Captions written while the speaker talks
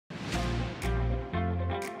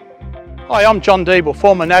Hi, I'm John Deeble,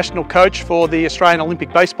 former national coach for the Australian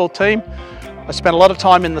Olympic baseball team. I spent a lot of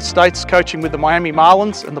time in the States coaching with the Miami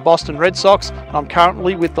Marlins and the Boston Red Sox, and I'm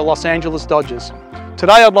currently with the Los Angeles Dodgers.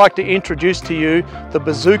 Today I'd like to introduce to you the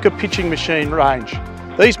BAZOOKA pitching machine range.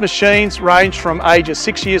 These machines range from ages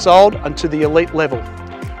 6 years old and to the elite level.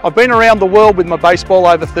 I've been around the world with my baseball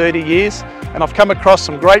over 30 years and I've come across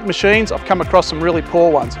some great machines, I've come across some really poor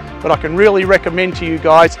ones, but I can really recommend to you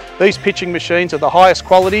guys these pitching machines are the highest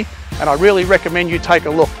quality, and I really recommend you take a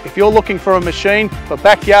look. If you're looking for a machine for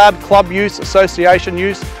backyard, club use, association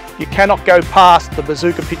use, you cannot go past the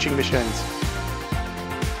BAZOOKA pitching machines.